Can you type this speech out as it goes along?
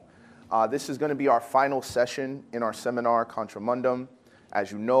This is going to be our final session in our seminar, Contra Mundum. As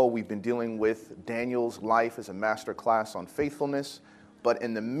you know, we've been dealing with Daniel's life as a master class on faithfulness, but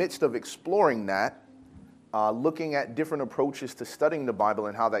in the midst of exploring that, looking at different approaches to studying the Bible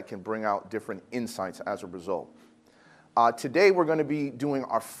and how that can bring out different insights as a result. Today, we're going to be doing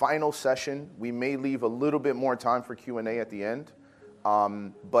our final session. We may leave a little bit more time for Q&A at the end,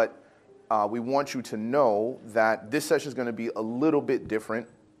 but we want you to know that this session is going to be a little bit different.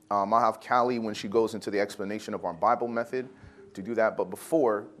 I'll have Callie, when she goes into the explanation of our Bible method, to do that. But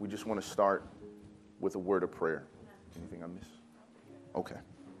before, we just want to start with a word of prayer. Anything I missed? Okay.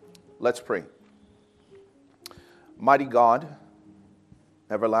 Let's pray. Mighty God,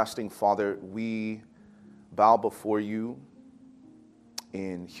 everlasting Father, we bow before you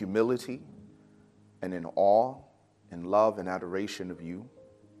in humility and in awe and love and adoration of you.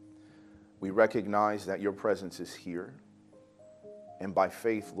 We recognize that your presence is here, and by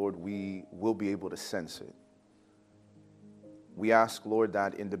faith, Lord, we will be able to sense it. We ask, Lord,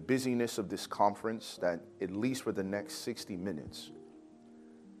 that in the busyness of this conference, that at least for the next 60 minutes,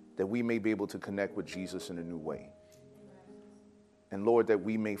 that we may be able to connect with Jesus in a new way. And Lord, that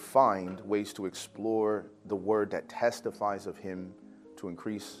we may find ways to explore the word that testifies of him, to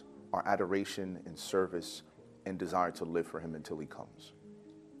increase our adoration and service and desire to live for him until he comes.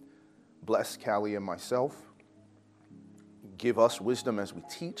 Bless Callie and myself. Give us wisdom as we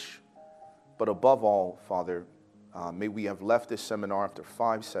teach. But above all, Father, may we have left this seminar after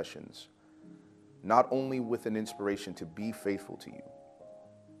 5 sessions, not only with an inspiration to be faithful to you,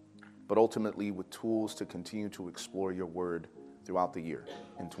 but ultimately with tools to continue to explore your word throughout the year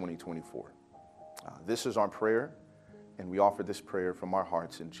in 2024. This is our prayer, and we offer this prayer from our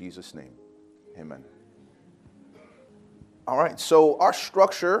hearts in Jesus' name. Amen. All right, so our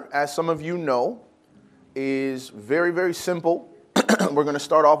structure, as some of you know, is very, very simple. We're going to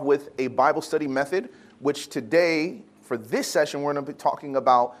start off with a Bible study method, which today, for this session, we're going to be talking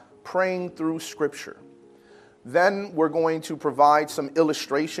about praying through Scripture. Then we're going to provide some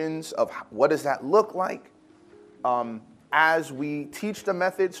illustrations of what does that look like as we teach the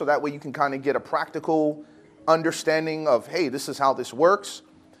method, so that way you can kind of get a practical understanding of, hey, this is how this works.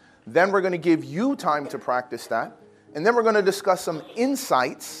 Then we're going to give you time to practice that. And then we're going to discuss some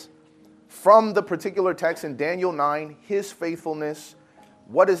insights from the particular text in Daniel 9, his faithfulness.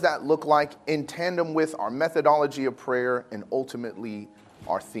 What does that look like in tandem with our methodology of prayer and ultimately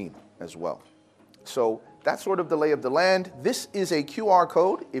our theme as well? So that's sort of the lay of the land. This is a QR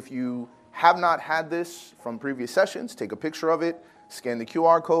code. If you have not had this from previous sessions, take a picture of it, scan the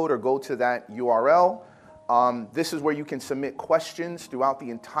QR code, or go to that URL. This is where you can submit questions throughout the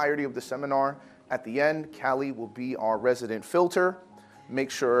entirety of the seminar. At the end, Callie will be our resident filter. Make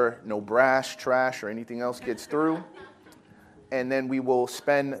sure no brash, trash, or anything else gets through. And then we will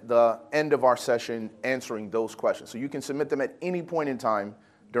spend the end of our session answering those questions. So you can submit them at any point in time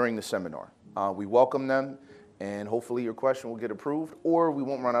during the seminar. We welcome them, and hopefully your question will get approved, or we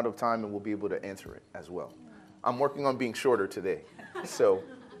won't run out of time and we'll be able to answer it as well. I'm working on being shorter today, so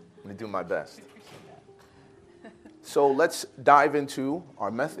I'm going to do my best. So let's dive into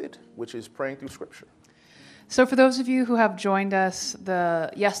our method, which is praying through Scripture. So for those of you who have joined us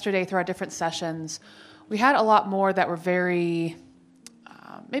yesterday through our different sessions, we had a lot more that were very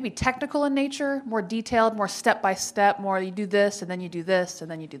maybe technical in nature, more detailed, more step-by-step, more you do this, and then you do this,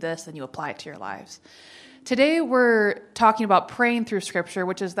 and then you do this, and you apply it to your lives. Today we're talking about praying through Scripture,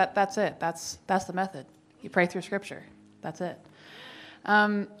 which is that's it. That's the method. You pray through Scripture. That's it.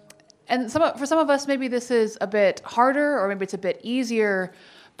 And for some of us, maybe this is a bit harder, or maybe it's a bit easier,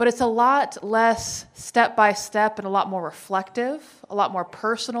 but it's a lot less step-by-step and a lot more reflective, a lot more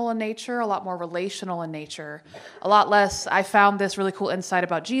personal in nature, a lot more relational in nature, a lot less, I found this really cool insight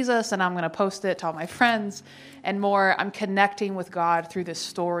about Jesus, and I'm going to post it to all my friends, and more, I'm connecting with God through this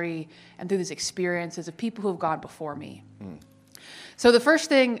story and through these experiences of people who have gone before me. So the first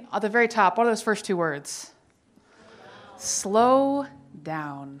thing, at the very top, what are those first 2 words? Slow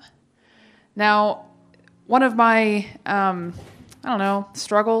down. Now, one of my,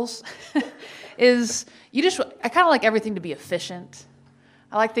 struggles is I kind of like everything to be efficient.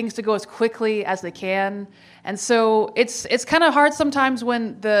 I like things to go as quickly as they can. And so it's kind of hard sometimes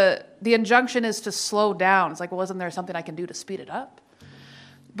when the injunction is to slow down. It's like, well, isn't there something I can do to speed it up?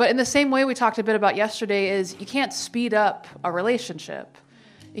 But in the same way we talked a bit about yesterday is you can't speed up a relationship.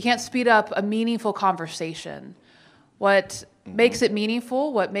 You can't speed up a meaningful conversation. What makes it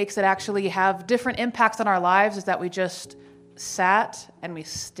meaningful, what makes it actually have different impacts on our lives is that we just sat and we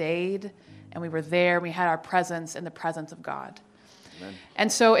stayed and we were there. We had our presence in the presence of God. Amen.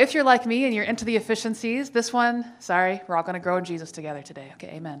 And so if you're like me and you're into the efficiencies, this one, sorry, we're all going to grow in Jesus together today. Okay,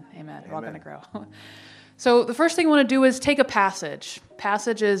 amen, amen. We're all going to grow. So the first thing we want to do is take a passage.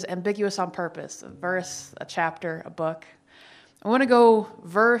 Passage is ambiguous on purpose. A verse, a chapter, a book. I want to go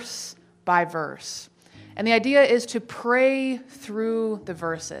verse by verse. And the idea is to pray through the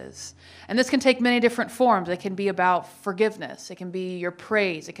verses. And this can take many different forms. It can be about forgiveness. It can be your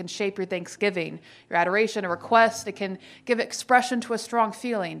praise. It can shape your thanksgiving, your adoration, a request. It can give expression to a strong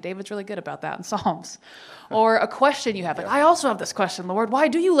feeling. David's really good about that in Psalms. Or a question you have. Like, I also have this question, Lord. Why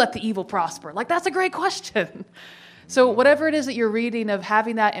do you let the evil prosper? Like, that's a great question. So whatever it is that you're reading, of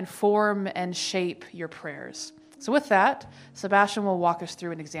having that inform and shape your prayers. So with that, Sebastien will walk us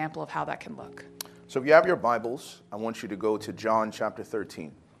through an example of how that can look. So if you have your Bibles, I want you to go to John chapter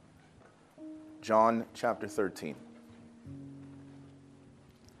 13. John chapter 13.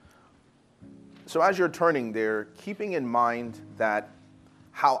 So as you're turning there, keeping in mind that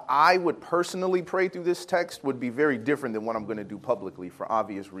how I would personally pray through this text would be very different than what I'm going to do publicly for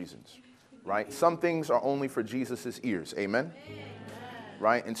obvious reasons, right? Some things are only for Jesus' ears, amen?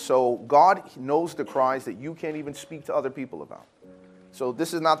 Right? And so God knows the cries that you can't even speak to other people about. So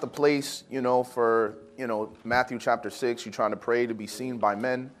this is not the place, for, Matthew chapter 6, you're trying to pray to be seen by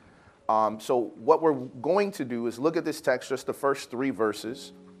men. So what we're going to do is look at this text, just the first 3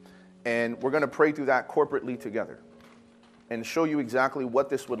 verses, and we're going to pray through that corporately together and show you exactly what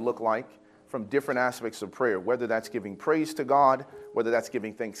this would look like from different aspects of prayer, whether that's giving praise to God, whether that's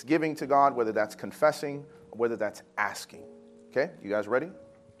giving thanksgiving to God, whether that's confessing, or whether that's asking. Okay, you guys ready?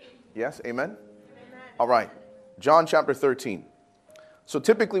 Yes, amen? All right, John chapter 13. So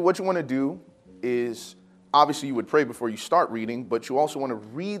typically what you want to do is, obviously you would pray before you start reading, but you also want to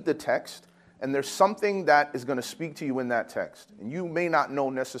read the text, and there's something that is going to speak to you in that text. And you may not know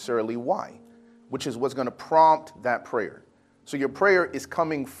necessarily why, which is what's going to prompt that prayer. So your prayer is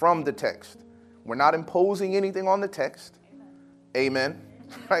coming from the text. We're not imposing anything on the text. Amen.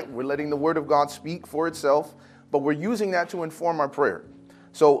 Right? We're letting the word of God speak for itself, but we're using that to inform our prayer.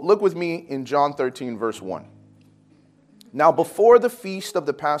 So look with me in John 13, verse 1. Now, before the feast of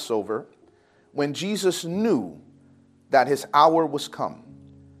the Passover, when Jesus knew that his hour was come,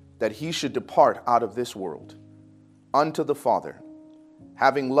 that he should depart out of this world unto the Father,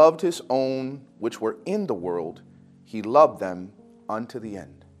 having loved his own which were in the world, he loved them unto the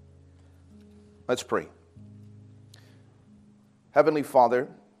end. Let's pray. Heavenly Father,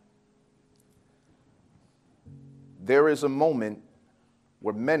 there is a moment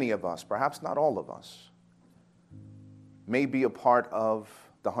where many of us, perhaps not all of us, may be a part of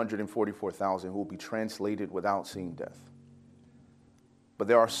the 144,000 who will be translated without seeing death. But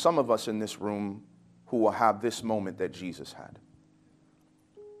there are some of us in this room who will have this moment that Jesus had,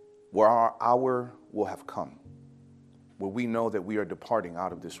 where our hour will have come, where we know that we are departing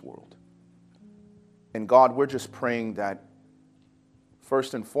out of this world. And God, we're just praying that,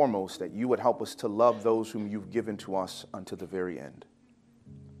 first and foremost, that you would help us to love those whom you've given to us unto the very end.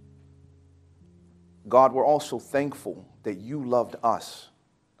 God, we're also thankful that you loved us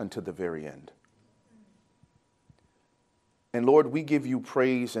unto the very end. And Lord, we give you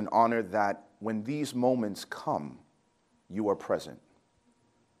praise and honor that when these moments come, you are present.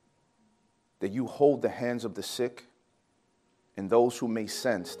 That you hold the hands of the sick and those who may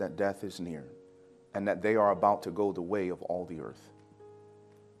sense that death is near and that they are about to go the way of all the earth.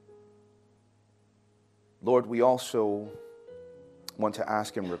 Lord, we also want to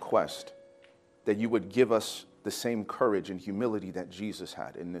ask and request that you would give us the same courage and humility that Jesus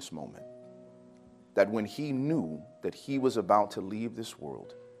had in this moment. That when he knew that he was about to leave this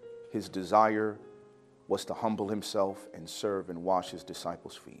world, his desire was to humble himself and serve and wash his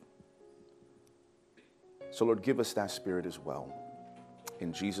disciples' feet. So Lord, give us that spirit as well.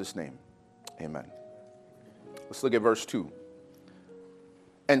 In Jesus' name, amen. Let's look at verse 2.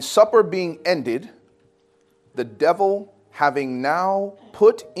 And supper being ended, the devil having now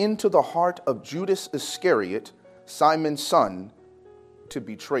put into the heart of Judas Iscariot, Simon's son, to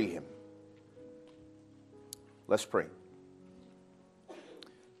betray him. Let's pray.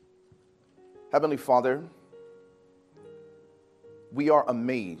 Heavenly Father, we are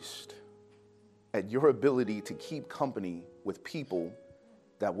amazed at your ability to keep company with people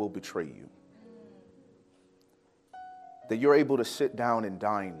that will betray you. That you're able to sit down and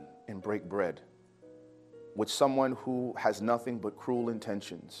dine and break bread with someone who has nothing but cruel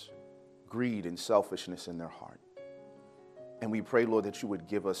intentions, greed, and selfishness in their heart. And we pray, Lord, that you would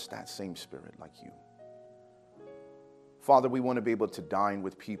give us that same spirit like you. Father, we want to be able to dine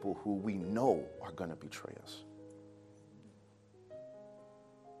with people who we know are going to betray us.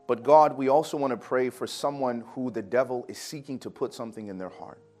 But God, we also want to pray for someone who the devil is seeking to put something in their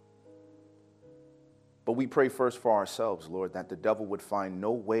heart. But we pray first for ourselves, Lord, that the devil would find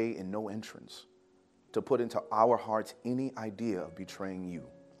no way and no entrance to put into our hearts any idea of betraying you.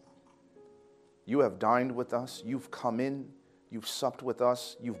 You have dined with us. You've come in. You've supped with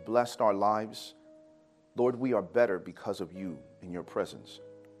us. You've blessed our lives. Lord, we are better because of you in your presence.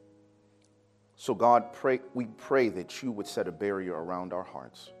 So God, we pray that you would set a barrier around our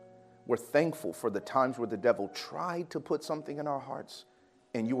hearts. We're thankful for the times where the devil tried to put something in our hearts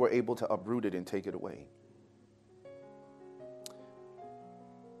and you were able to uproot it and take it away.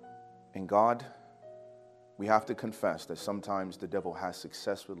 And God, we have to confess that sometimes the devil has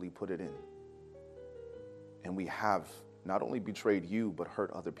successfully put it in. And we have not only betrayed you, but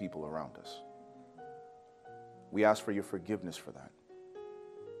hurt other people around us. We ask for your forgiveness for that.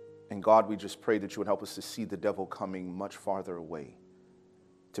 And God, we just pray that you would help us to see the devil coming much farther away,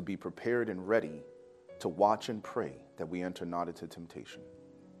 to be prepared and ready to watch and pray that we enter not into temptation.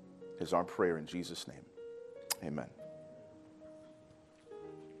 Is our prayer in Jesus' name. Amen.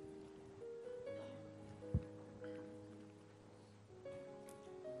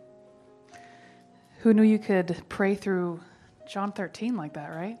 Who knew you could pray through John 13 like that,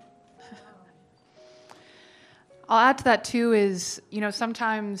 right? I'll add to that too is,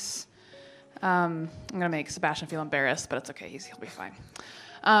 sometimes I'm going to make Sebastien feel embarrassed, but it's okay. He'll be fine.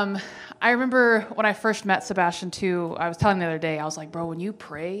 I remember when I first met Sebastien too, I was telling him the other day, I was like, bro, when you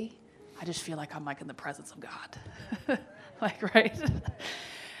pray, I just feel like I'm like in the presence of God. Right?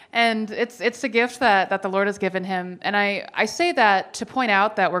 And it's a gift that the Lord has given him. And I say that to point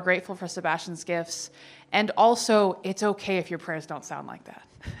out that we're grateful for Sebastian's gifts. And also, it's okay if your prayers don't sound like that.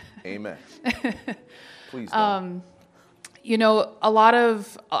 Amen. Please don't.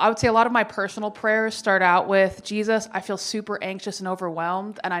 I would say a lot of my personal prayers start out with, Jesus, I feel super anxious and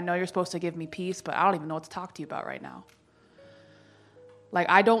overwhelmed, and I know you're supposed to give me peace, but I don't even know what to talk to you about right now. Like,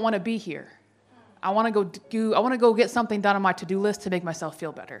 I don't want to be here. I want to go get something done on my to-do list to make myself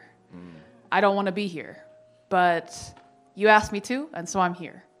feel better. I don't want to be here, but you asked me to, and so I'm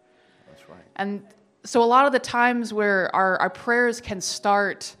here. That's right. And so a lot of the times where our prayers can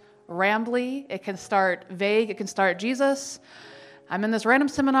start rambly, it can start vague, it can start, Jesus, I'm in this random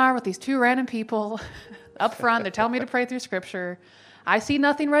seminar with these two random people up front. They're telling me to pray through scripture. I see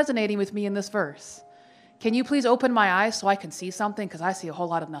nothing resonating with me in this verse. Can you please open my eyes so I can see something? Because I see a whole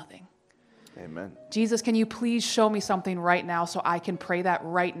lot of nothing. Amen. Jesus, can you please show me something right now so I can pray that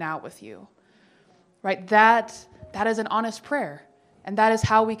right now with you? Right? That is an honest prayer. And that is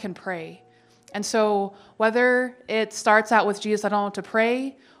how we can pray. And so whether it starts out with, Jesus, I don't know what to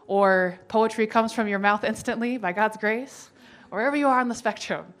pray, or poetry comes from your mouth instantly by God's grace, wherever you are on the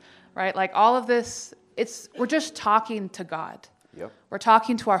spectrum, right? Like all of this, we're just talking to God. Yep. We're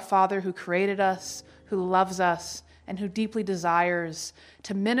talking to our Father who created us, who loves us, and who deeply desires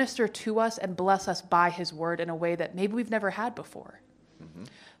to minister to us and bless us by his word in a way that maybe we've never had before. Mm-hmm.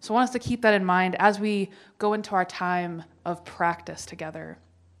 So I want us to keep that in mind as we go into our time of practice together.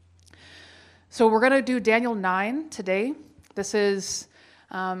 So we're going to do Daniel 9 today. This is,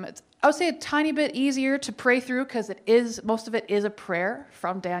 I would say, a tiny bit easier to pray through because most of it is a prayer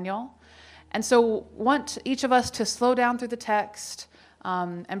from Daniel. And so want each of us to slow down through the text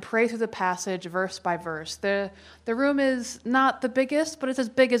and pray through the passage verse by verse. The room is not the biggest, but it's as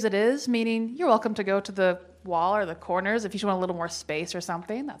big as it is, meaning you're welcome to go to the wall or the corners if you just want a little more space or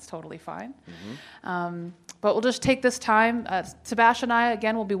something. That's totally fine. Mm-hmm. But we'll just take this time. Sebastien and I,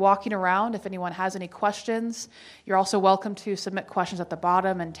 again, will be walking around. If anyone has any questions, you're also welcome to submit questions at the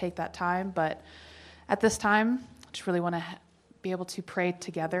bottom and take that time. But at this time, I just really want to be able to pray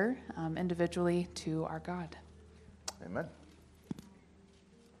together individually to our God. Amen.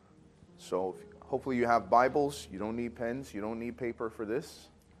 So hopefully you have Bibles. You don't need pens. You don't need paper for this.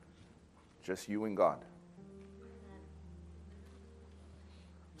 Just you and God.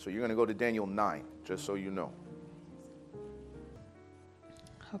 So you're going to go to Daniel 9, just so you know.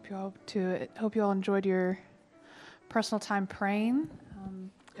 Hope you all enjoyed your personal time praying.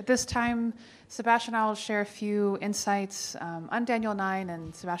 At this time, Sebastien and I will share a few insights on Daniel 9,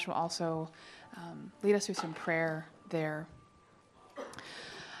 and Sebastien will also lead us through some prayer there.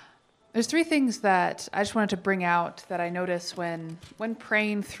 There's three things that I just wanted to bring out that I noticed when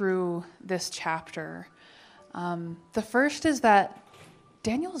praying through this chapter. The first is that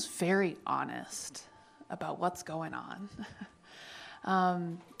Daniel is very honest about what's going on.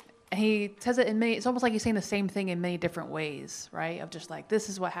 And he says it it's almost like he's saying the same thing in many different ways, right? Of just like, this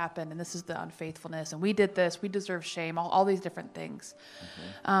is what happened, and this is the unfaithfulness, and we did this, we deserve shame, all these different things.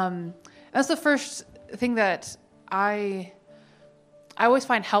 Mm-hmm. That's the first thing that I I always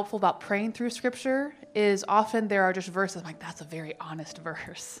find helpful about praying through Scripture is often there are just verses, I'm like, that's a very honest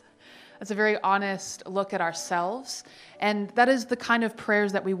verse. That's a very honest look at ourselves. And that is the kind of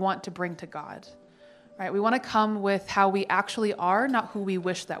prayers that we want to bring to God, right? We want to come with how we actually are, not who we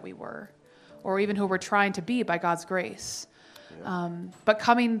wish that we were, or even who we're trying to be by God's grace. Yeah. But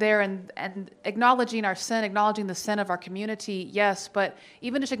coming there and acknowledging our sin, acknowledging the sin of our community, yes, but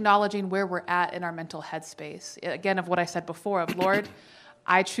even just acknowledging where we're at in our mental headspace. Again, of what I said before, of Lord,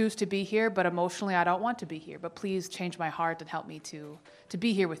 I choose to be here, but emotionally I don't want to be here. But please change my heart and help me to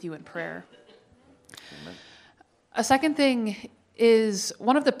be here with you in prayer. Amen. A second thing is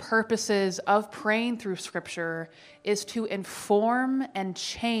one of the purposes of praying through Scripture is to inform and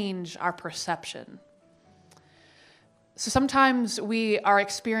change our perception. So sometimes we are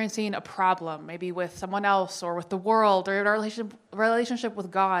experiencing a problem, maybe with someone else or with the world or in our relationship with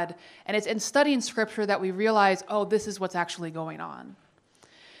God, and it's in studying Scripture that we realize, oh, this is what's actually going on.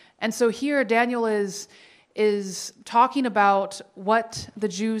 And so here Daniel is talking about what the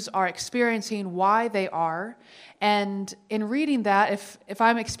Jews are experiencing, why they are, and in reading that, if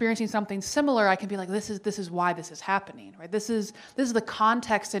I'm experiencing something similar, I can be like, this is why this is happening, right? This is the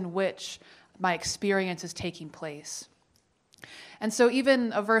context in which my experience is taking place. And so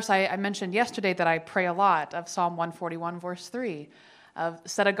even a verse I mentioned yesterday that I pray a lot, of Psalm 141, verse 3, of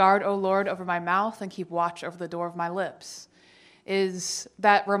set a guard, O Lord, over my mouth and keep watch over the door of my lips, is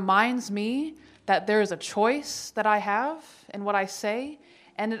that reminds me that there is a choice that I have in what I say,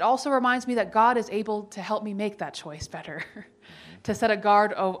 and it also reminds me that God is able to help me make that choice better, to set a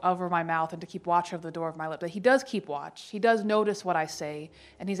guard over my mouth and to keep watch over the door of my lips. That He does keep watch. He does notice what I say,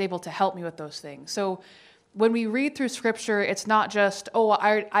 and He's able to help me with those things. So when we read through Scripture, it's not just, oh,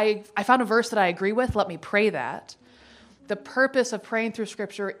 I found a verse that I agree with, let me pray that. The purpose of praying through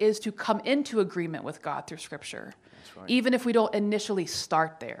Scripture is to come into agreement with God through Scripture, right, even if we don't initially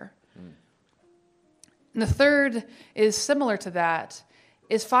start there. And the third is similar to that,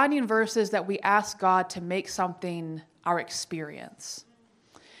 is finding verses that we ask God to make something our experience.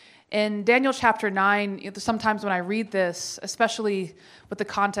 In Daniel chapter 9, sometimes when I read this, especially with the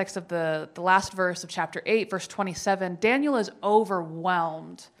context of the last verse of chapter 8, verse 27, Daniel is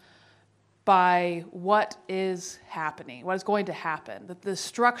overwhelmed by what is happening, what is going to happen, the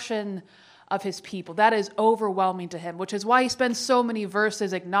destruction of his people. That is overwhelming to him, which is why he spends so many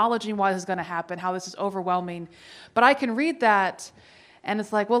verses acknowledging why this is going to happen, how this is overwhelming. But I can read that, and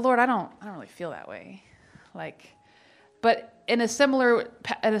it's like, well, Lord, I don't really feel that way. But in a similar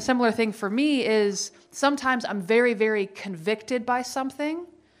thing for me is sometimes I'm very, very convicted by something,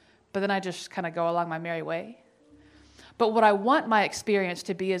 but then I just kind of go along my merry way. But what I want my experience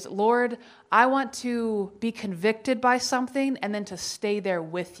to be is, Lord, I want to be convicted by something and then to stay there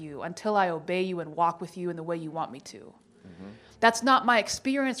with you until I obey you and walk with you in the way you want me to. Mm-hmm. That's not my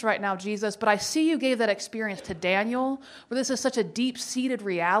experience right now, Jesus, but I see you gave that experience to Daniel, where this is such a deep-seated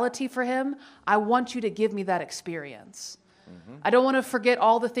reality for him. I want you to give me that experience. Mm-hmm. I don't want to forget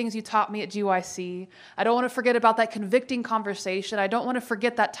all the things you taught me at GYC. I don't want to forget about that convicting conversation. I don't want to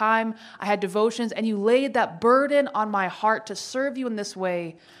forget that time I had devotions and you laid that burden on my heart to serve you in this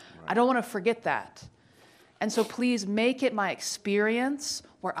way. Right. I don't want to forget that. And so please make it my experience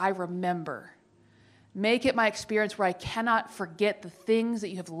where I remember. Make it my experience where I cannot forget the things that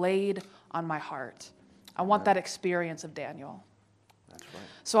you have laid on my heart. I want that experience of Daniel. That's right.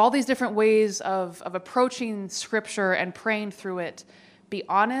 So all these different ways of approaching Scripture and praying through it. Be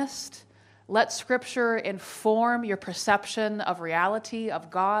honest. Let Scripture inform your perception of reality,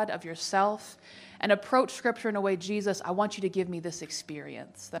 of God, of yourself. And approach Scripture in a way, Jesus, I want you to give me this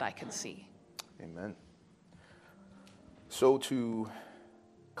experience that I can see. Amen. So to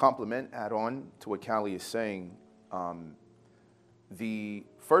add on to what Callie is saying, the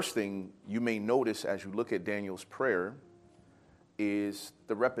first thing you may notice as you look at Daniel's prayer is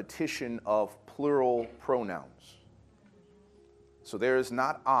the repetition of plural pronouns. So there is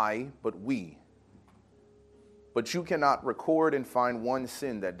not I, but we. But you cannot record and find one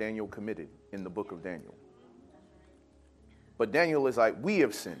sin that Daniel committed in the book of Daniel. But Daniel is like, we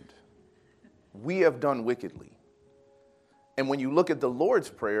have sinned. We have done wickedly. And when you look at the Lord's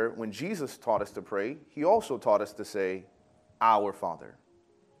Prayer, when Jesus taught us to pray, he also taught us to say, Our Father.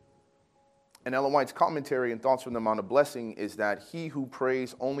 And Ellen White's commentary and thoughts from the Mount of Blessing is that he who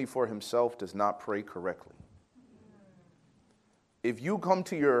prays only for himself does not pray correctly. If you come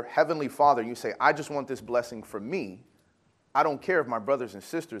to your heavenly Father and you say, I just want this blessing for me, I don't care if my brothers and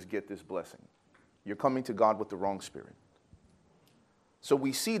sisters get this blessing. You're coming to God with the wrong spirit. So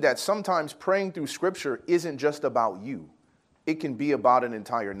we see that sometimes praying through Scripture isn't just about you. It can be about an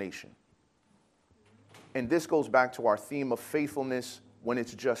entire nation. And this goes back to our theme of faithfulness when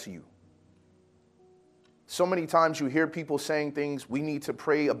it's just you. So many times you hear people saying things, we need to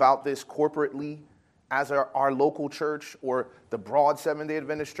pray about this corporately as our local church or the broad Seventh-day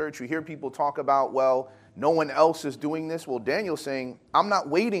Adventist church. You hear people talk about, well, no one else is doing this. Well, Daniel's saying, I'm not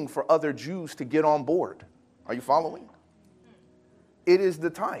waiting for other Jews to get on board. Are you following? It is the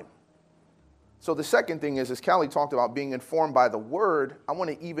time. So the second thing is, as Callie talked about being informed by the word, I want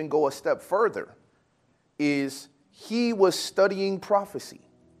to even go a step further, is he was studying prophecy.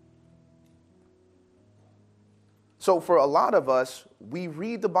 So for a lot of us, we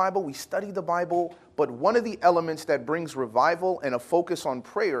read the Bible, we study the Bible, but one of the elements that brings revival and a focus on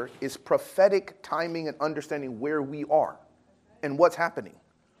prayer is prophetic timing and understanding where we are and what's happening.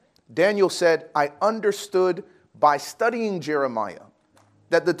 Daniel said, I understood by studying Jeremiah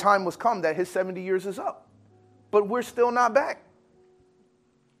that the time was come, that his 70 years is up. But we're still not back.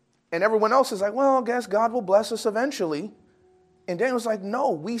 And everyone else is like, well, I guess God will bless us eventually. And Daniel's like, no,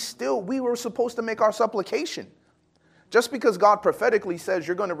 we were supposed to make our supplication. Just because God prophetically says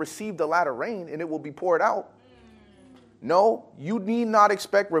you're going to receive the latter rain and it will be poured out. No, you need not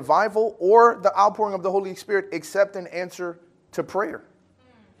expect revival or the outpouring of the Holy Spirit except in answer to prayer.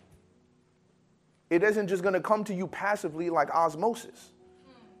 It isn't just going to come to you passively like osmosis.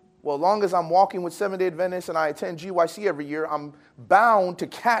 Well, as long as I'm walking with Seventh-day Adventists and I attend GYC every year, I'm bound to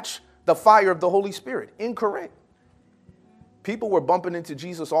catch the fire of the Holy Spirit. Incorrect. People were bumping into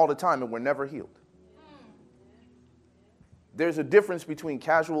Jesus all the time and were never healed. There's a difference between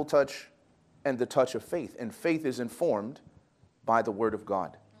casual touch and the touch of faith, and faith is informed by the word of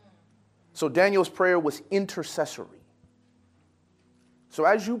God. So Daniel's prayer was intercessory. So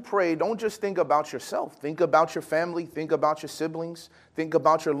as you pray, don't just think about yourself. Think about your family. Think about your siblings. Think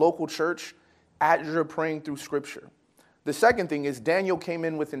about your local church as you're praying through Scripture. The second thing is Daniel came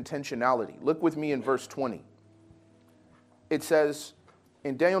in with intentionality. Look with me in verse 20. It says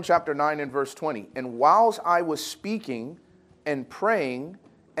in Daniel chapter 9 and verse 20, and whilst I was speaking and praying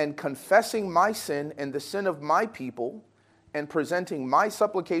and confessing my sin and the sin of my people and presenting my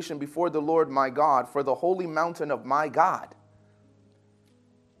supplication before the Lord my God for the holy mountain of my God.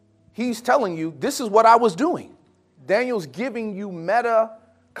 He's telling you, this is what I was doing. Daniel's giving you meta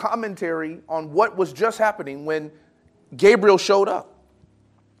commentary on what was just happening when Gabriel showed up.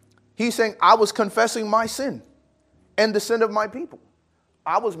 He's saying, I was confessing my sin and the sin of my people.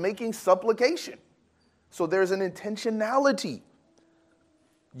 I was making supplication. So there's an intentionality.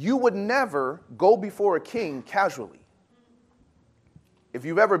 You would never go before a king casually. If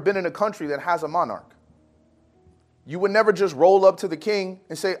you've ever been in a country that has a monarch, you would never just roll up to the king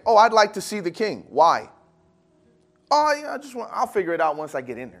and say, oh, I'd like to see the king. Why? Oh, yeah, I'll figure it out once I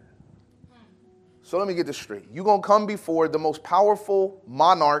get in there. So let me get this straight. You're going to come before the most powerful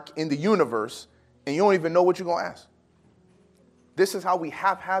monarch in the universe, and you don't even know what you're going to ask. This is how we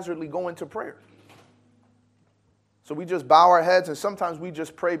haphazardly go into prayer. So we just bow our heads, and sometimes we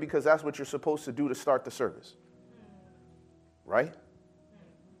just pray because that's what you're supposed to do to start the service. Right?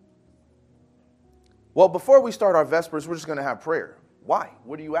 Well, before we start our Vespers, we're just going to have prayer. Why?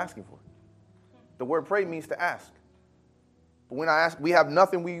 What are you asking for? The word pray means to ask. But when I ask, we have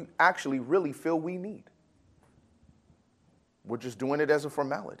nothing we actually really feel we need. We're just doing it as a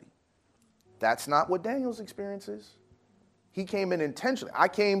formality. That's not what Daniel's experience is. He came in intentionally. I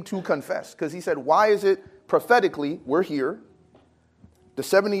came to confess because he said, why is it prophetically we're here, the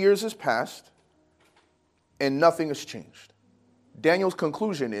 70 years has passed, and nothing has changed? Daniel's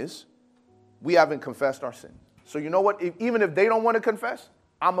conclusion is, we haven't confessed our sin. So you know what? Even if they don't want to confess,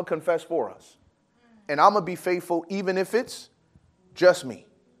 I'm going to confess for us. And I'm going to be faithful even if it's just me.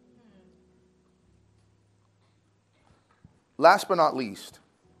 Last but not least,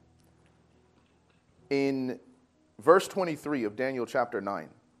 in verse 23 of Daniel chapter 9,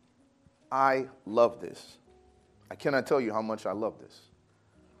 I love this. I cannot tell you how much I love this.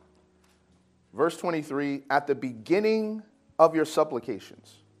 Verse 23, at the beginning of your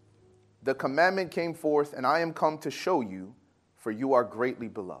supplications, the commandment came forth, and I am come to show you, for you are greatly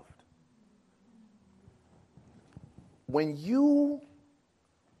beloved.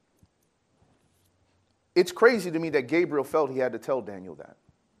 It's crazy to me that Gabriel felt he had to tell Daniel that.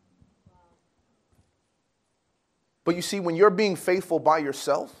 But you see, when you're being faithful by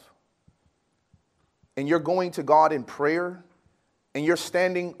yourself, and you're going to God in prayer, and you're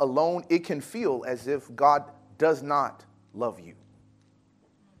standing alone, it can feel as if God does not love you.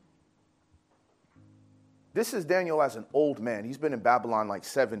 This is Daniel as an old man. He's been in Babylon like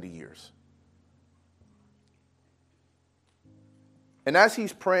 70 years. And as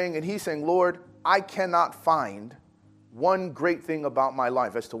he's praying and he's saying, Lord, I cannot find one great thing about my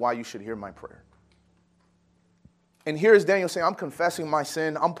life as to why you should hear my prayer. And here's Daniel saying, I'm confessing my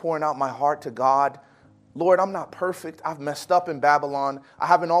sin. I'm pouring out my heart to God. Lord, I'm not perfect. I've messed up in Babylon. I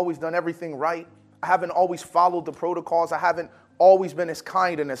haven't always done everything right. I haven't always followed the protocols. I haven't always been as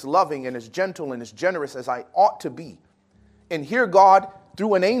kind and as loving and as gentle and as generous as I ought to be. And here God,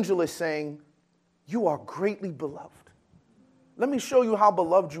 through an angel, is saying, you are greatly beloved. Let me show you how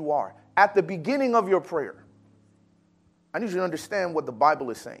beloved you are. At the beginning of your prayer, I need you to understand what the Bible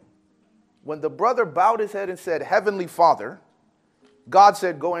is saying. When the brother bowed his head and said, Heavenly Father, God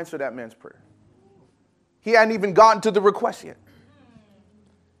said, go answer that man's prayer. He hadn't even gotten to the request yet.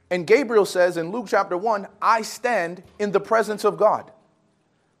 And Gabriel says in Luke chapter 1, I stand in the presence of God.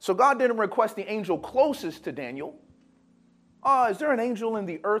 So God didn't request the angel closest to Daniel. Is there an angel in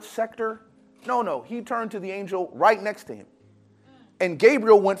the earth sector? No. He turned to the angel right next to him. And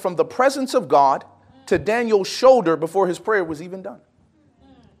Gabriel went from the presence of God to Daniel's shoulder before his prayer was even done.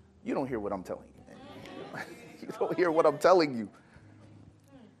 You don't hear what I'm telling you, man. You don't hear what I'm telling you.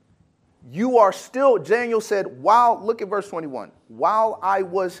 You are still, Daniel said, look at verse 21, while I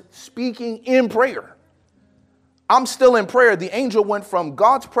was speaking in prayer, I'm still in prayer. The angel went from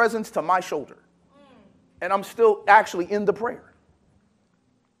God's presence to my shoulder. And I'm still actually in the prayer.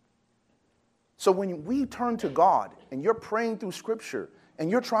 So when we turn to God and you're praying through Scripture and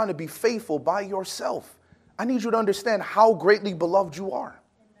you're trying to be faithful by yourself, I need you to understand how greatly beloved you are.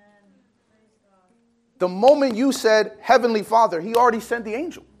 The moment you said, Heavenly Father, He already sent the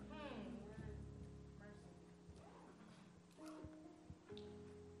angel.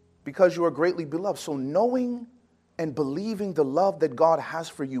 Because you are greatly beloved. So knowing and believing the love that God has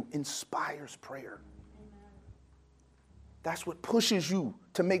for you inspires prayer. That's what pushes you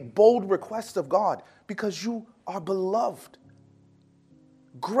to make bold requests of God, because you are beloved,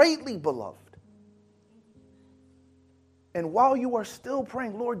 greatly beloved. And while you are still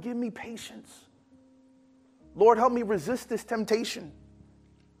praying, Lord, give me patience. Lord, help me resist this temptation.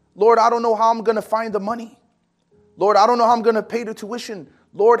 Lord, I don't know how I'm going to find the money. Lord, I don't know how I'm going to pay the tuition.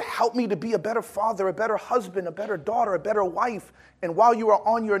 Lord, help me to be a better father, a better husband, a better daughter, a better wife. And while you are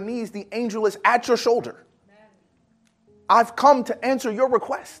on your knees, the angel is at your shoulder. I've come to answer your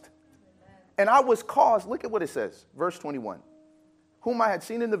request. And I was caused, look at what it says, verse 21. Whom I had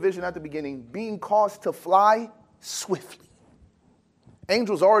seen in the vision at the beginning, being caused to fly swiftly.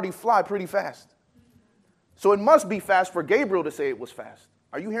 Angels already fly pretty fast. So it must be fast for Gabriel to say it was fast.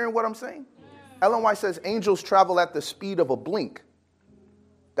 Are you hearing what I'm saying? Ellen White says angels travel at the speed of a blink.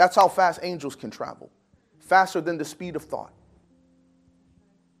 That's how fast angels can travel. Faster than the speed of thought.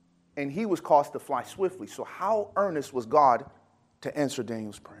 And he was caused to fly swiftly. So how earnest was God to answer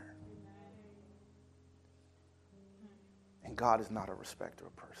Daniel's prayer? And God is not a respecter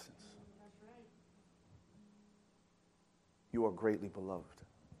of persons. You are greatly beloved.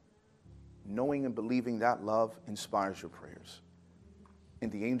 Knowing and believing that love inspires your prayers.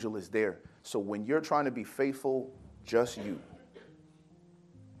 And the angel is there. So when you're trying to be faithful, just you.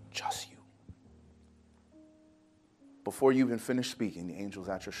 Just you. Before you even finish speaking, the angel's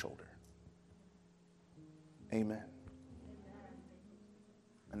at your shoulder. Amen.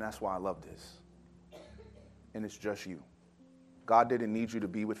 And that's why I love this. And it's just you. God didn't need you to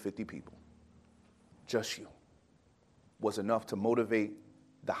be with 50 people. Just you was enough to motivate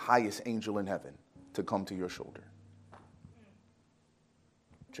the highest angel in heaven to come to your shoulder.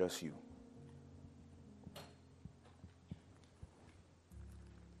 Just you.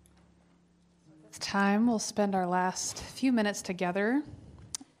 This time we'll spend our last few minutes together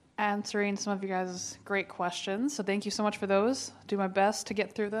answering some of you guys' great questions. So thank you so much for those. Do my best to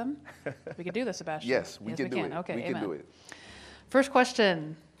get through them. We can do this, Sebastien. Yes, we can do it. Okay, we amen. can do it. First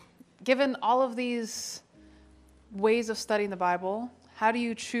question. Given all of these ways of studying the Bible, how do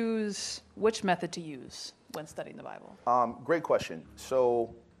you choose which method to use when studying the Bible? Great question.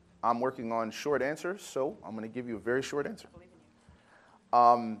 So I'm working on short answers, so I'm going to give you a very short answer.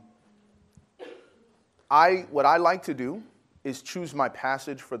 What I like to do is choose my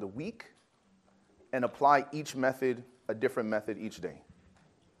passage for the week and apply each method, a different method each day.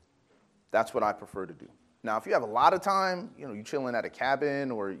 That's what I prefer to do. Now, if you have a lot of time, you chilling at a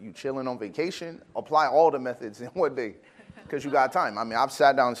cabin or you chilling on vacation, apply all the methods in one day because you got time. I mean, I've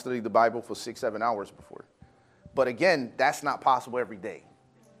sat down and studied the Bible for 6-7 hours before. But again, that's not possible every day.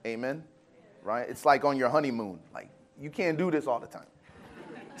 Amen? Right? It's like on your honeymoon. Like, you can't do this all the time.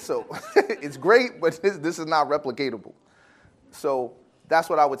 So it's great, but this is not replicatable. So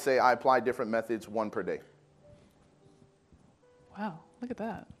that's what I would say. I apply different methods, one per day. Wow, look at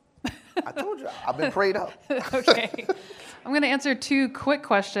that. I told you, I've been prayed up. Okay. I'm going to answer two quick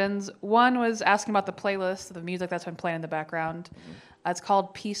questions. One was asking about the playlist, the music that's been playing in the background. It's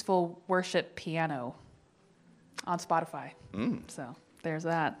called Peaceful Worship Piano on Spotify. So there's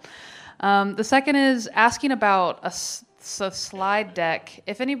that. The second is asking about a slide deck.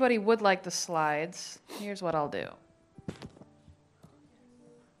 If anybody would like the slides, here's what I'll do.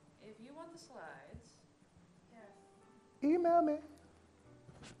 If you want the slides, email me.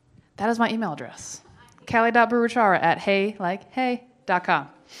 That is my email address. Callie.Baruchara@hey.com.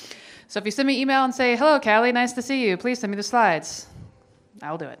 So if you send me an email and say, hello, Callie, nice to see you. Please send me the slides. I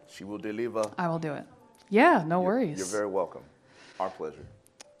will do it. She will deliver. I will do it. Yeah, no worries. You're very welcome. Our pleasure.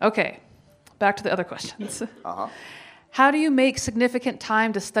 Okay, back to the other questions. How do you make significant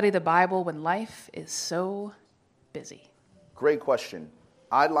time to study the Bible when life is so busy? Great question.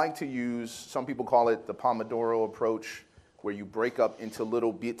 I'd like to use, some people call it the Pomodoro approach, where you break up into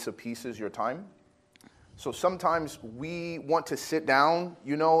little bits of pieces your time. So sometimes we want to sit down,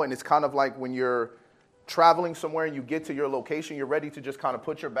 and it's kind of like when you're traveling somewhere and you get to your location, you're ready to just kind of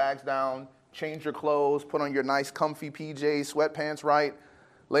put your bags down, change your clothes, put on your nice comfy PJs, sweatpants, right?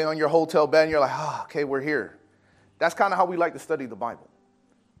 Lay on your hotel bed and you're like, okay, we're here. That's kind of how we like to study the Bible.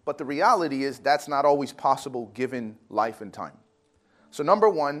 But the reality is that's not always possible given life and time. So number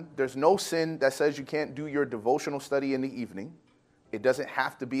one, there's no sin that says you can't do your devotional study in the evening. It doesn't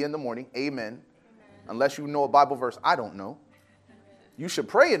have to be in the morning. Amen. Unless you know a Bible verse I don't know. You should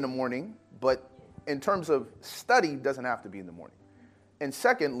pray in the morning, but in terms of study, doesn't have to be in the morning. And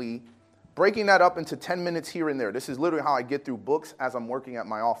secondly, breaking that up into 10 minutes here and there. This is literally how I get through books as I'm working at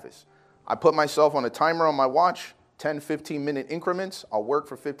my office. I put myself on a timer on my watch, 10, 15-minute increments. I'll work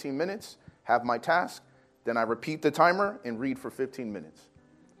for 15 minutes, have my task. Then I repeat the timer and read for 15 minutes.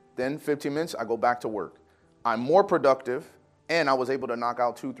 Then 15 minutes, I go back to work. I'm more productive, and I was able to knock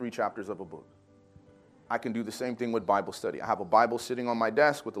out 2-3 chapters of a book. I can do the same thing with Bible study. I have a Bible sitting on my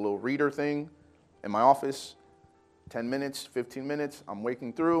desk with a little reader thing in my office. 10 minutes, 15 minutes, I'm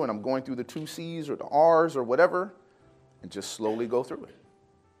waking through, and I'm going through the 2 C's or the R's or whatever, and just slowly go through it.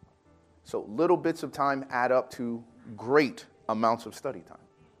 So little bits of time add up to great amounts of study time.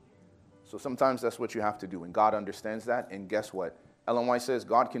 So sometimes that's what you have to do, and God understands that, and guess what? Ellen White says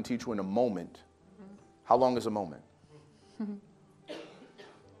God can teach you in a moment. How long is a moment?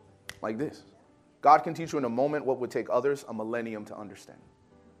 Like this. God can teach you in a moment what would take others a millennium to understand.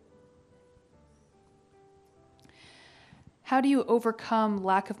 How do you overcome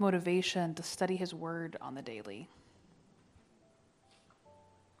lack of motivation to study his word on the daily?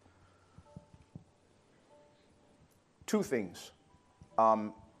 Two things.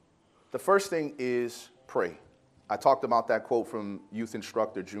 The first thing is pray. I talked about that quote from Youth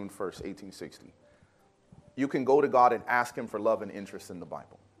Instructor, June 1st, 1860. You can go to God and ask him for love and interest in the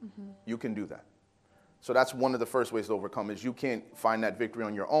Bible. You can do that. So that's one of the first ways to overcome is you can't find that victory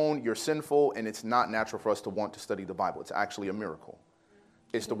on your own. You're sinful, and it's not natural for us to want to study the Bible. It's actually a miracle.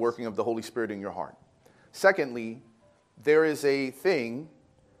 It's the working of the Holy Spirit in your heart. Secondly, there is a thing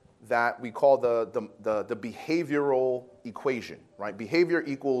that we call the behavioral equation, right? Behavior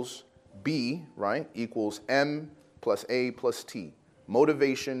equals B, right, equals M plus A plus T.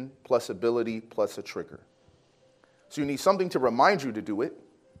 Motivation plus ability plus a trigger. So you need something to remind you to do it.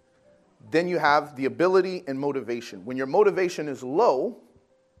 Then you have the ability and motivation. When your motivation is low,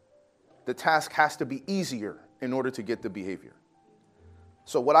 the task has to be easier in order to get the behavior.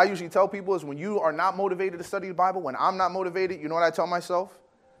 So what I usually tell people is when you are not motivated to study the Bible, when I'm not motivated, you know what I tell myself?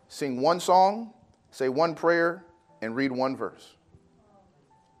 Sing one song, say one prayer, and read one verse.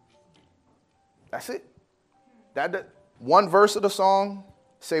 That's it. That one verse of the song,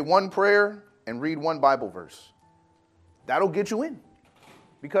 say one prayer, and read one Bible verse. That'll get you in.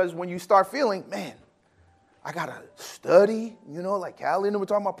 Because when you start feeling, man, I got to study, like Callie and we're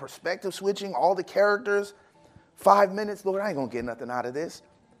talking about perspective switching, all the characters, 5 minutes, Lord, I ain't going to get nothing out of this.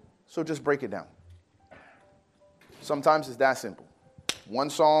 So just break it down. Sometimes it's that simple. One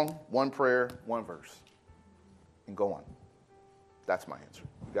song, one prayer, one verse, and go on. That's my answer.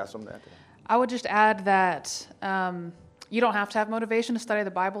 You got something to add to that? I would just add that you don't have to have motivation to study the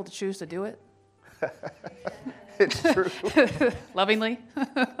Bible to choose to do it. It's true. Lovingly.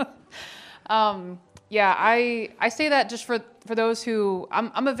 I say that just for those who,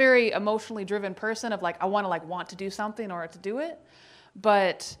 I'm a very emotionally driven person of I want to do something in order to do it,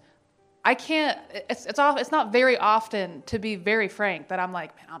 but I can't, it's not very often, to be very frank, that I'm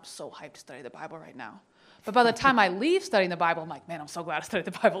like, man, I'm so hyped to study the Bible right now. But by the time I leave studying the Bible, I'm like, man, I'm so glad I studied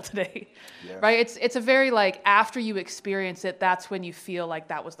the Bible today. Yes. Right? It's a very after you experience it, that's when you feel like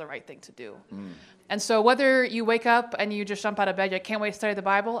that was the right thing to do. And so whether you wake up and you just jump out of bed, you can't wait to study the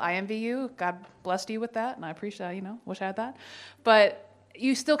Bible, I envy you. God blessed you with that, and I appreciate, wish I had that. But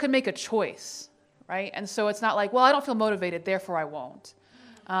you still can make a choice, right? And so it's not like, well, I don't feel motivated, therefore I won't.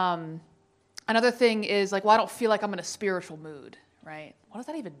 And Another thing is like, well, I don't feel like I'm in a spiritual mood, right? What does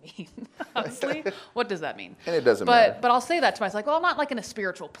that even mean? Honestly, what does that mean? And it doesn't matter. But I'll say that to myself, like, well, I'm not like in a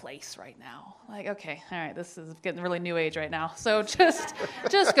spiritual place right now. Like, okay, all right, this is getting really new age right now. So just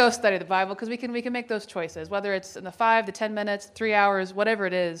go study the Bible, because we can make those choices, whether it's in the 5 to 10 minutes, 3 hours, whatever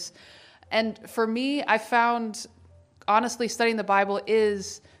it is. And for me, I found, honestly, studying the Bible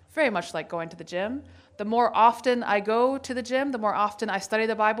is very much like going to the gym. The more often I go to the gym, the more often I study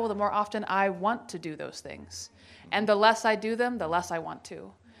the Bible, the more often I want to do those things. And the less I do them, the less I want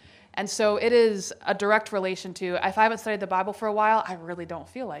to. And so it is a direct relation to, if I haven't studied the Bible for a while, I really don't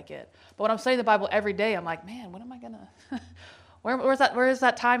feel like it. But when I'm studying the Bible every day, I'm like, man, when am I going to, where is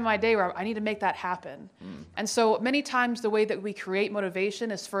that time in my day where I need to make that happen? And so many times the way that we create motivation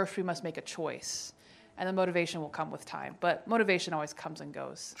is first we must make a choice. And the motivation will come with time. But motivation always comes and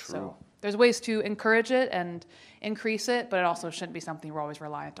goes. True. So there's ways to encourage it and increase it, but it also shouldn't be something we're always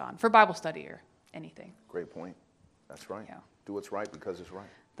reliant on for Bible study or anything. Great point. That's right. Yeah. Do what's right because it's right.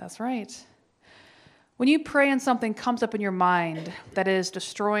 That's right. When you pray and something comes up in your mind that is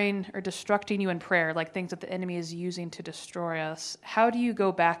destroying or destructing you in prayer, like things that the enemy is using to destroy us, how do you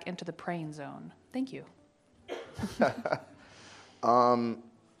go back into the praying zone? Thank you.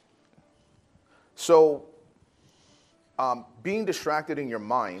 So being distracted in your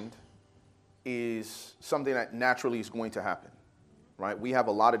mind is something that naturally is going to happen, right? We have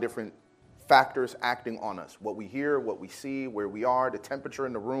a lot of different factors acting on us. What we hear, what we see, where we are, the temperature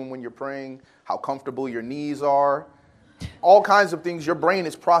in the room when you're praying, how comfortable your knees are, all kinds of things. Your brain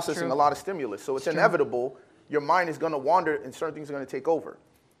is processing a lot of stimulus. So it's inevitable. Your mind is going to wander and certain things are going to take over.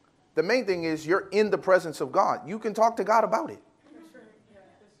 The main thing is you're in the presence of God. You can talk to God about it.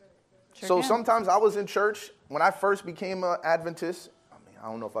 So sometimes I was in church when I first became an Adventist. I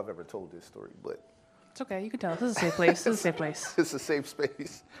don't know if I've ever told this story, but it's okay. You can tell us. This is a safe place. This is a safe place. It's a safe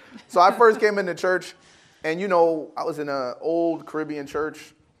space. So I first came into church, and I was in an old Caribbean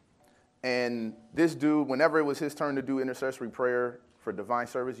church, and this dude, whenever it was his turn to do intercessory prayer for divine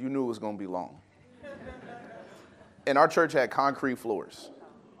service, you knew it was going to be long. And our church had concrete floors.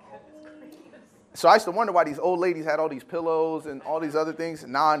 So I used to wonder why these old ladies had all these pillows and all these other things.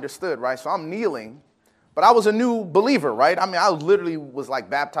 Now I understood, right? So I'm kneeling, but I was a new believer, right? I mean, I literally was like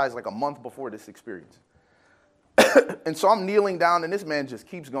baptized like a month before this experience. And so I'm kneeling down, and this man just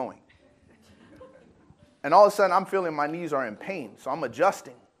keeps going. And all of a sudden, I'm feeling my knees are in pain. So I'm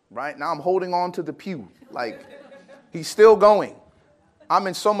adjusting, right? Now I'm holding on to the pew. Like, he's still going. I'm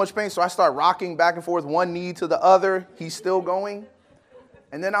in so much pain, so I start rocking back and forth, one knee to the other. He's still going.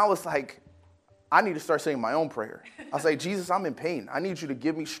 And then I was like, I need to start saying my own prayer. I was like, Jesus, I'm in pain. I need you to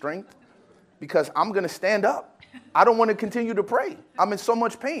give me strength because I'm going to stand up. I don't want to continue to pray. I'm in so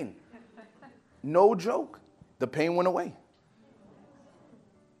much pain. No joke. The pain went away.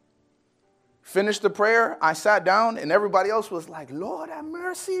 Finished the prayer. I sat down, and everybody else was like, Lord, have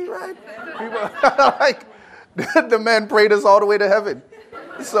mercy, right? People, like, the man prayed us all the way to heaven.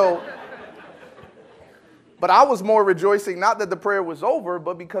 So, but I was more rejoicing, not that the prayer was over,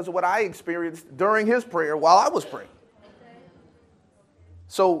 but because of what I experienced during his prayer while I was praying.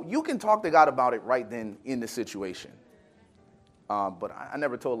 So you can talk to God about it right then in the situation. But I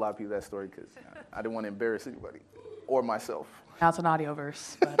never told a lot of people that story because I didn't want to embarrass anybody or myself. Now it's an audio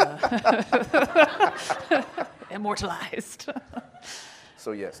verse, but immortalized.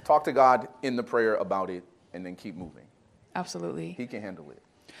 So yes, talk to God in the prayer about it and then keep moving. Absolutely. He can handle it.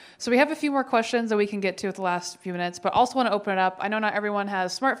 So we have a few more questions that we can get to with the last few minutes, but also want to open it up. I know not everyone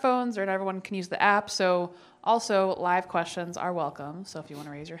has smartphones or not everyone can use the app, so also live questions are welcome. So if you want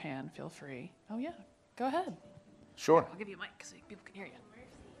to raise your hand, feel free. Oh, yeah. Go ahead. Sure. I'll give you a mic so people can hear you.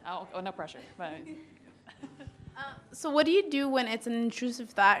 Oh, no pressure. But, so what do you do when it's an intrusive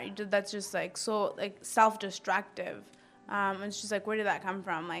thought that's just like so like self-destructive? It's just like, where did that come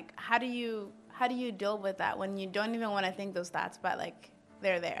from? Like, how do you deal with that when you don't even want to think those thoughts, but like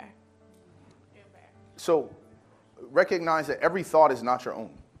they're there? So recognize that every thought is not your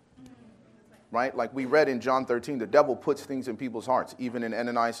own. Right? Like we read in John 13, the devil puts things in people's hearts, even in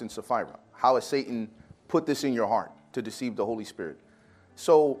Ananias and Sapphira. How has Satan put this in your heart to deceive the Holy Spirit?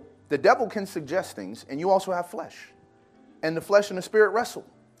 So the devil can suggest things, and you also have flesh. And the flesh and the spirit wrestle.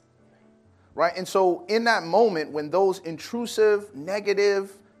 Right? And so in that moment, when those intrusive,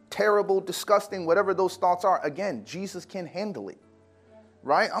 negative, terrible, disgusting, whatever those thoughts are, again, Jesus can handle it.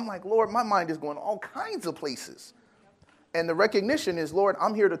 Right? I'm like, Lord, my mind is going all kinds of places. And the recognition is, Lord,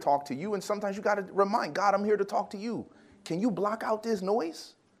 I'm here to talk to you. And sometimes you got to remind God, I'm here to talk to you. Can you block out this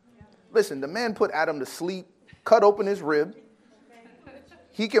noise? Yeah. Listen, the man put Adam to sleep, cut open his rib.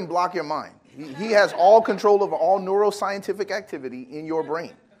 He can block your mind. He has all control over all neuroscientific activity in your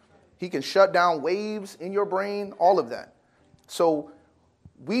brain. He can shut down waves in your brain, all of that. So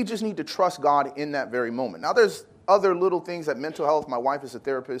we just need to trust God in that very moment. Now, there's other little things that mental health, my wife is a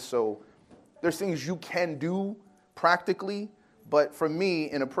therapist, so there's things you can do practically. But for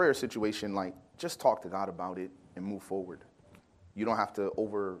me, in a prayer situation, like, just talk to God about it and move forward. You don't have to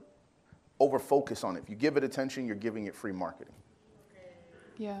over focus on it. If you give it attention, you're giving it free marketing.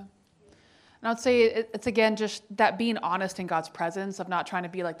 Yeah. And I would say it's, again, just that being honest in God's presence, of not trying to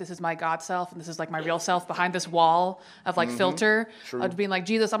be like, this is my God self and this is like my real self behind this wall of like filter. True. Of being like,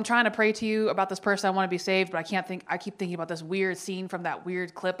 Jesus, I'm trying to pray to you about this person. I want to be saved, but I keep thinking about this weird scene from that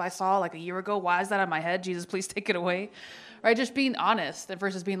weird clip I saw like a year ago. Why is that in my head? Jesus, please take it away. Right? Just being honest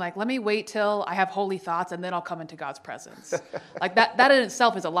versus being like, let me wait till I have holy thoughts and then I'll come into God's presence. Like that in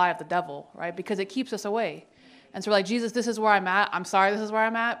itself is a lie of the devil, right? Because it keeps us away. And so we're like, Jesus, this is where I'm at. I'm sorry, this is where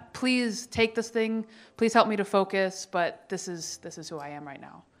I'm at. Please take this thing. Please help me to focus. But this is who I am right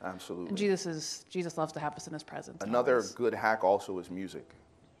now. Absolutely. And Jesus loves to have us in his presence. Another always. good hack also is music.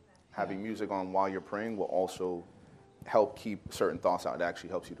 Having music on while you're praying will also help keep certain thoughts out. It actually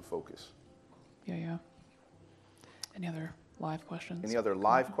helps you to focus. Yeah. Any other live questions? Any other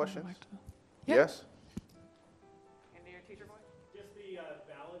live questions? Yeah. Yes? Just the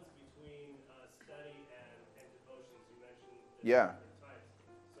balance between study and devotions. You mentioned the Yeah. different types.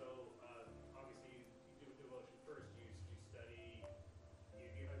 So obviously you do devotion first. You study.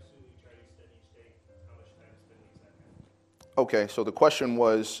 I assume you try to study each day. How much time to spend each second? Okay, so the question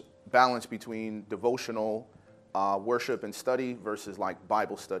was balance between devotional worship and study versus like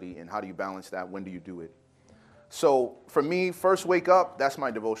Bible study, and how do you balance that? When do you do it? So for me, first wake up, that's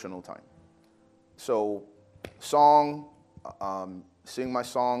my devotional time. So song, sing my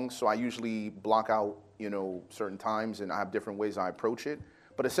songs. So I usually block out, certain times, and I have different ways I approach it.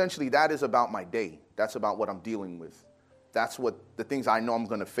 But essentially that is about my day. That's about what I'm dealing with. That's what the things I know I'm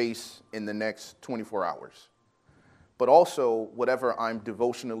going to face in the next 24 hours. But also whatever I'm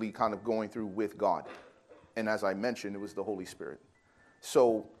devotionally kind of going through with God. And as I mentioned, it was the Holy Spirit.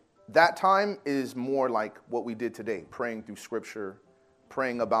 So that time is more like what we did today, praying through scripture,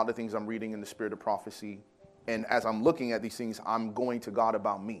 praying about the things I'm reading in the spirit of prophecy. And as I'm looking at these things, I'm going to God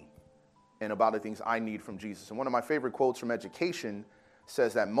about me and about the things I need from Jesus. And one of my favorite quotes from education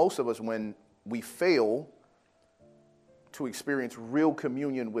says that most of us, when we fail to experience real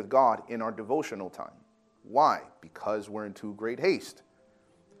communion with God in our devotional time. Why? Because we're in too great haste.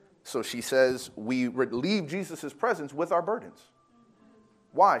 So she says we leave Jesus' presence with our burdens.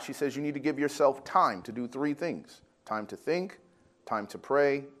 Why? She says you need to give yourself time to do three things. Time to think, time to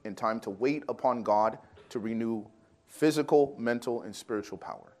pray, and time to wait upon God to renew physical, mental, and spiritual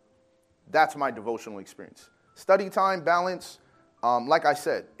power. That's my devotional experience. Study time, balance. Like I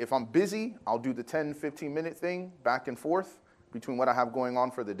said, if I'm busy, I'll do the 10, 15-minute thing back and forth between what I have going on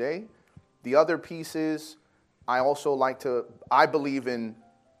for the day. The other piece is I believe in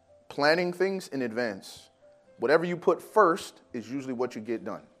planning things in advance. Whatever you put first is usually what you get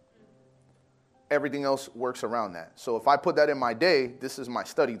done. Everything else works around that. So if I put that in my day, this is my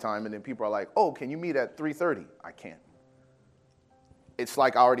study time, and then people are like, oh, can you meet at 3:30? I can't. It's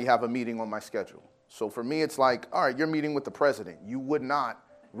like I already have a meeting on my schedule. So for me, it's like, all right, you're meeting with the president. You would not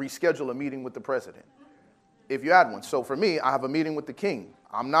reschedule a meeting with the president if you had one. So for me, I have a meeting with the king.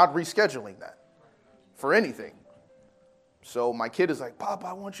 I'm not rescheduling that for anything. So my kid is like, Papa,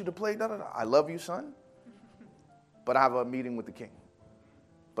 I want you to play da-da-da. I love you, son, but I have a meeting with the king.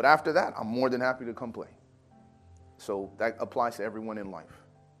 But after that, I'm more than happy to come play. So that applies to everyone in life.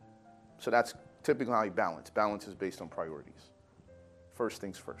 So that's typically how you balance. Balance is based on priorities. First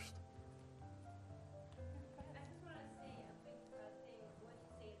things first.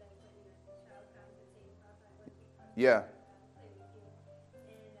 Yeah.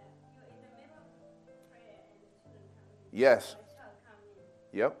 Yes.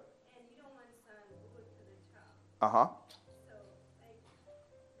 Yep. Uh-huh.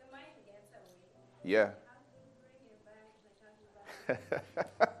 Yeah.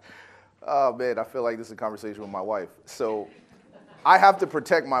 Oh, man, I feel like this is a conversation with my wife. So I have to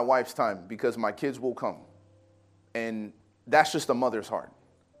protect my wife's time because my kids will come. And that's just a mother's heart,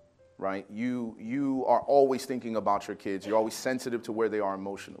 right? You are always thinking about your kids. You're always sensitive to where they are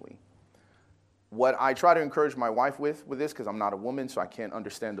emotionally. What I try to encourage my wife with this, because I'm not a woman, so I can't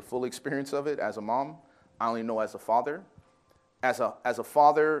understand the full experience of it as a mom. I only know as a father. As a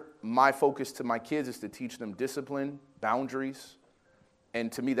father, my focus to my kids is to teach them discipline, boundaries,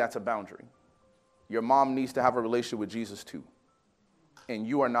 and to me, that's a boundary. Your mom needs to have a relationship with Jesus too, and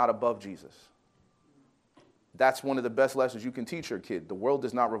you are not above Jesus. That's one of the best lessons you can teach your kid. The world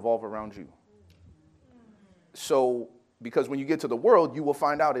does not revolve around you. So Because when you get to the world, you will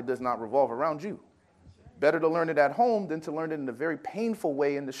find out it does not revolve around you. Better to learn it at home than to learn it in a very painful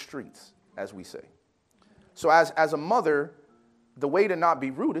way in the streets, as we say. So as a mother, the way to not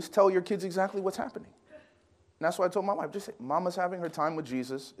be rude is tell your kids exactly what's happening. And that's why I told my wife, just say, Mama's having her time with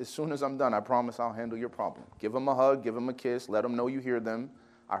Jesus. As soon as I'm done, I promise I'll handle your problem. Give them a hug, give them a kiss, let them know you hear them.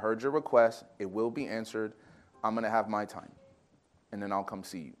 I heard your request. It will be answered. I'm going to have my time. And then I'll come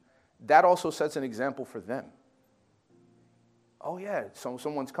see you. That also sets an example for them. Oh, yeah, so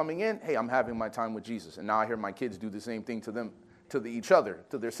someone's coming in. Hey, I'm having my time with Jesus. And now I hear my kids do the same thing to them, each other,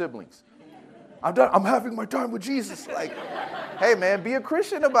 to their siblings. I'm having my time with Jesus. Like, hey, man, be a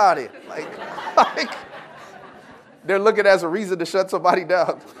Christian about it. Like they're looking as a reason to shut somebody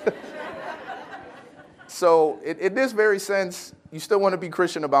down. So in this very sense, you still want to be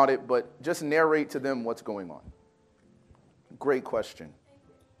Christian about it, but just narrate to them what's going on. Great question.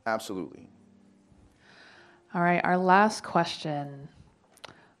 Absolutely. All right, our last question.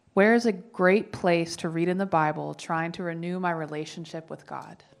 Where is a great place to read in the Bible trying to renew my relationship with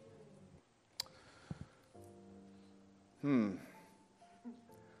God?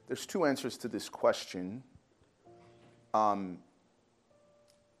 There's two answers to this question. So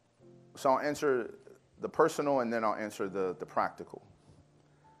I'll answer the personal and then I'll answer the practical.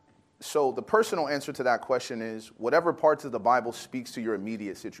 So the personal answer to that question is whatever parts of the Bible speaks to your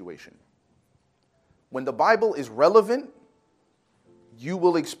immediate situation. When the Bible is relevant, you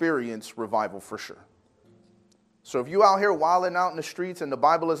will experience revival for sure. So if you out here wilding out in the streets and the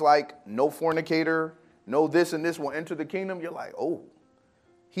Bible is like, no fornicator, no this and this will enter the kingdom, you're like, oh,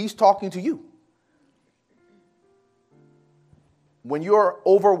 he's talking to you. When you're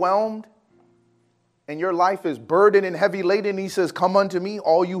overwhelmed and your life is burdened and heavy laden, he says, come unto me,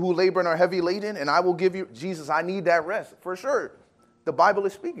 all you who labor and are heavy laden, and I will give you, Jesus, I need that rest. For sure, the Bible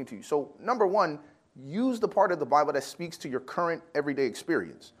is speaking to you. So number one, use the part of the Bible that speaks to your current everyday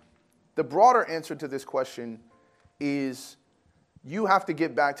experience. The broader answer to this question is you have to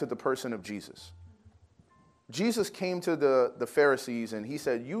get back to the person of Jesus. Jesus came to the Pharisees and he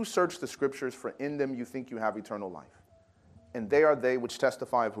said, you search the scriptures, for in them you think you have eternal life. And they are they which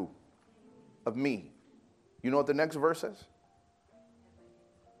testify of who? Of me. You know what the next verse says?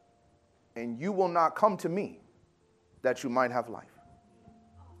 And you will not come to me that you might have life.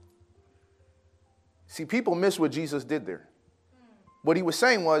 See, people miss what Jesus did there. What he was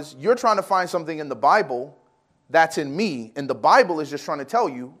saying was, you're trying to find something in the Bible that's in me, and the Bible is just trying to tell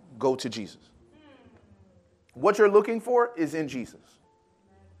you, go to Jesus. What you're looking for is in Jesus.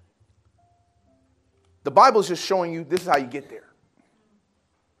 The Bible is just showing you this is how you get there.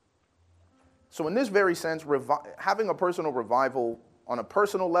 So in this very sense, having a personal revival on a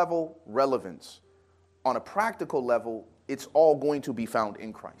personal level, relevance. On a practical level, it's all going to be found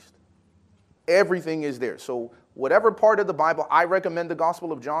in Christ. Everything is there. So whatever part of the Bible, I recommend the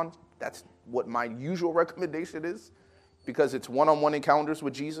Gospel of John. That's what my usual recommendation is, because it's one-on-one encounters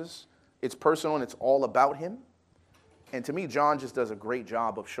with Jesus. It's personal and it's all about him. And to me, John just does a great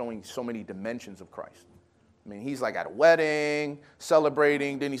job of showing so many dimensions of Christ. I mean, he's like at a wedding,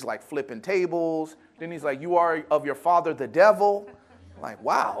 celebrating. Then he's like flipping tables. Then he's like, you are of your father, the devil. Like,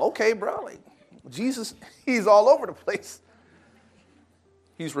 wow, okay, bro. Like, Jesus, he's all over the place.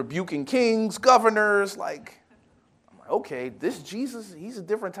 He's rebuking kings, governors. Like, I'm like, okay, this Jesus, he's a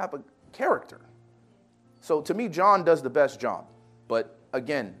different type of character. So to me, John does the best job. But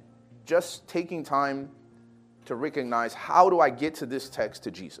again, just taking time to recognize, how do I get to this text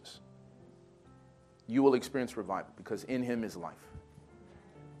to Jesus? You will experience revival, because in him is life.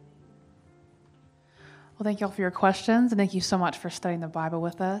 Well, thank you all for your questions, and thank you so much for studying the Bible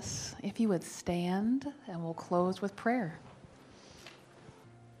with us. If you would stand, and we'll close with prayer.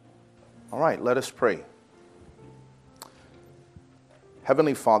 All right, let us pray.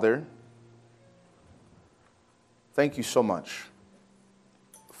 Heavenly Father, thank you so much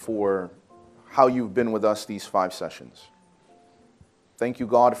for how you've been with us these 5 sessions. Thank you,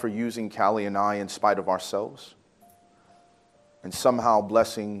 God, for using Callie and I in spite of ourselves, and somehow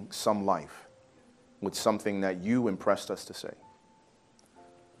blessing some life with something that you impressed us to say.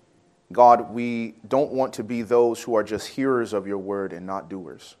 God, we don't want to be those who are just hearers of your word and not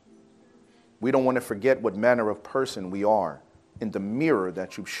doers. We don't want to forget what manner of person we are in the mirror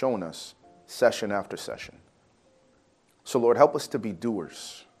that you've shown us session after session. So, Lord, help us to be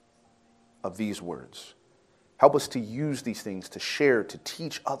doers of these words. Help us to use these things to share, to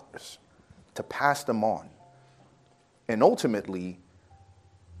teach others, to pass them on. And ultimately,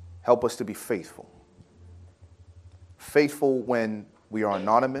 help us to be faithful. Faithful when we are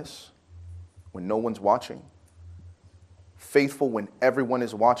anonymous, when no one's watching. Faithful when everyone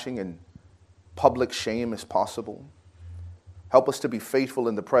is watching and public shame is possible. Help us to be faithful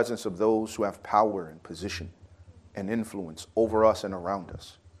in the presence of those who have power and position and influence over us and around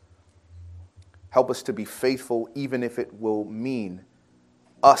us. Help us to be faithful even if it will mean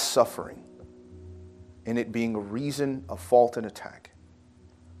us suffering and it being a reason of fault and attack.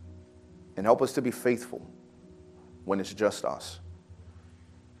 And help us to be faithful when it's just us.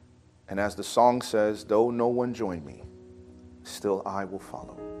 And as the song says, though no one join me, still I will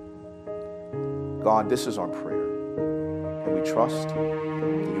follow. God, this is our prayer. And we trust that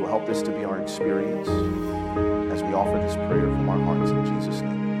you will help this to be our experience as we offer this prayer from our hearts in Jesus'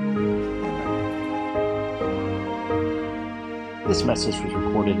 name. This message was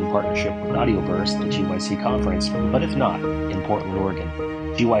recorded in partnership with AudioBurst, the GYC conference, but if not, in Portland, Oregon.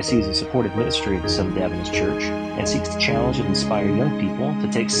 GYC is a supportive ministry of the Seventh-day Adventist Church and seeks to challenge and inspire young people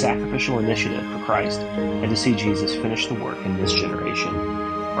to take sacrificial initiative for Christ and to see Jesus finish the work in this generation.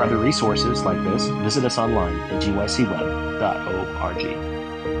 For other resources like this, visit us online at gycweb.org.